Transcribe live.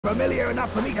familiar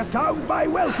enough for me to sound my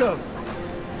welcome.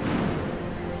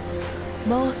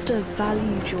 Master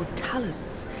valued your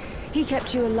talents. He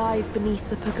kept you alive beneath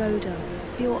the pagoda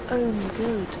for your own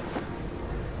good.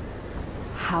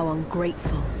 How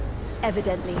ungrateful.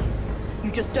 Evidently,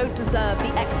 you just don't deserve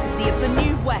the ecstasy of the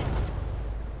New West.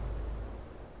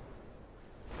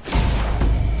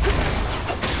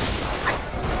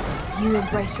 You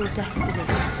embrace your destiny.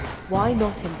 Why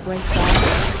not embrace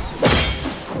ours?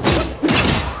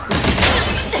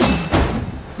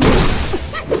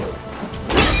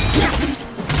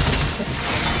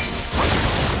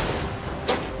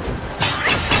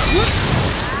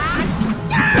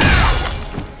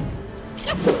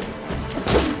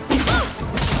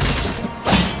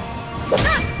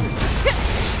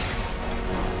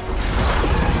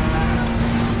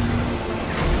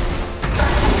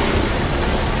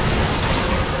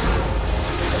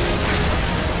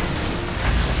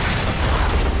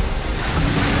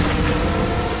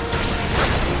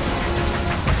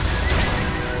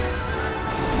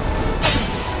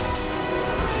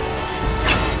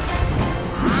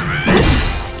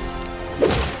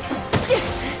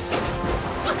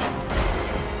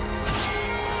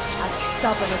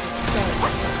 Stubborn as a stone,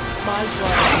 my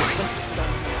word is rested on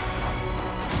you.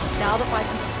 Now that my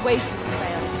persuasion has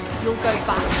failed, you'll go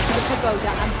back to the pagoda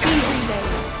and be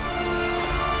remade.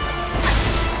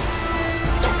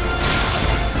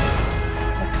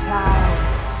 The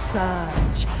clouds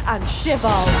surge and shiver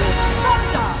with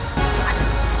thunder.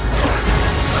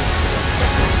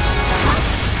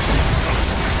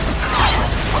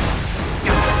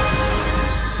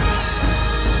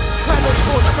 Tremors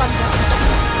towards thunder.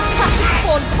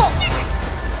 On box!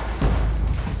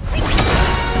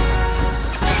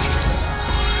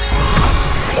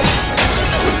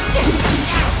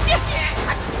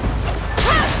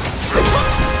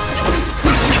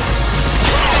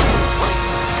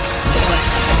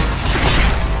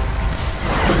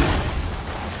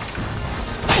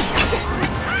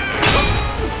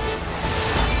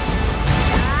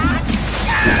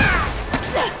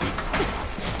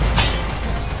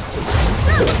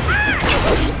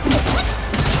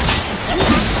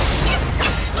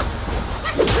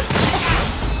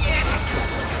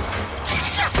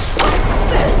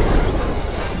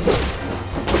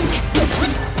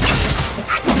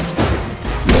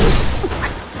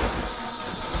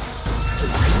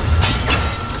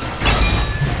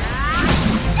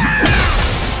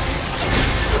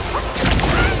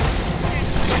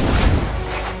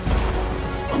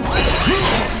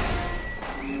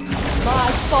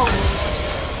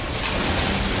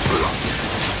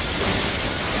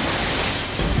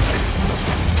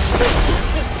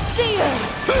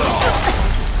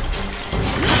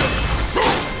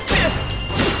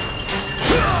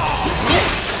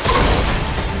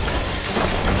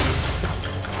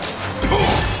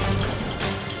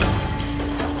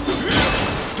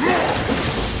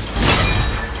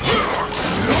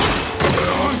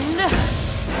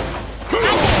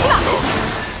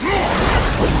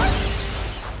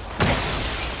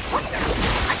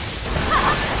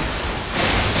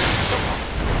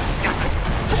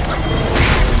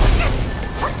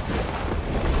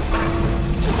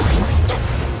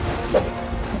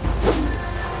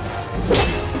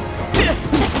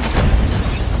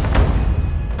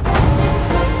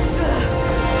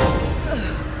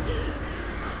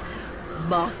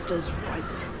 Master's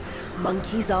right.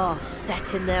 Monkeys are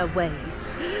set in their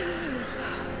ways.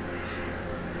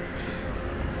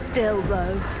 Still,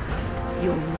 though,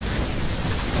 you'll